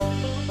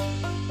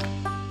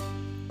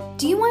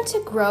Do you want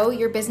to grow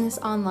your business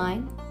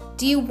online?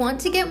 Do you want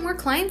to get more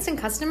clients and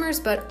customers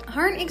but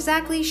aren't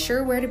exactly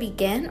sure where to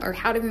begin or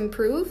how to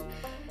improve?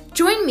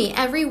 Join me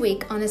every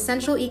week on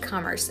Essential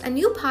E-commerce, a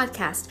new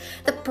podcast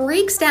that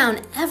breaks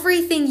down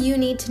everything you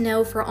need to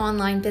know for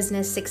online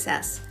business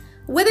success.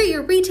 Whether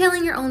you're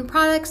retailing your own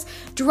products,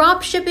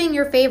 drop shipping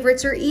your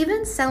favorites, or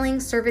even selling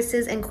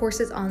services and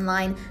courses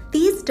online,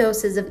 these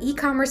doses of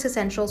e-commerce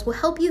essentials will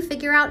help you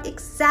figure out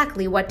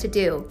exactly what to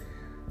do.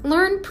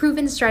 Learn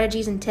proven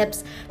strategies and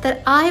tips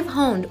that I've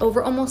honed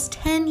over almost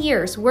 10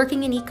 years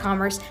working in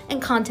e-commerce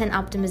and content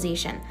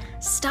optimization.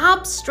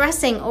 Stop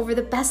stressing over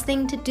the best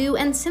thing to do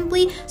and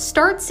simply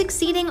start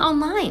succeeding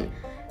online.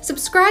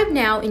 Subscribe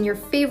now in your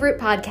favorite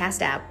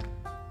podcast app.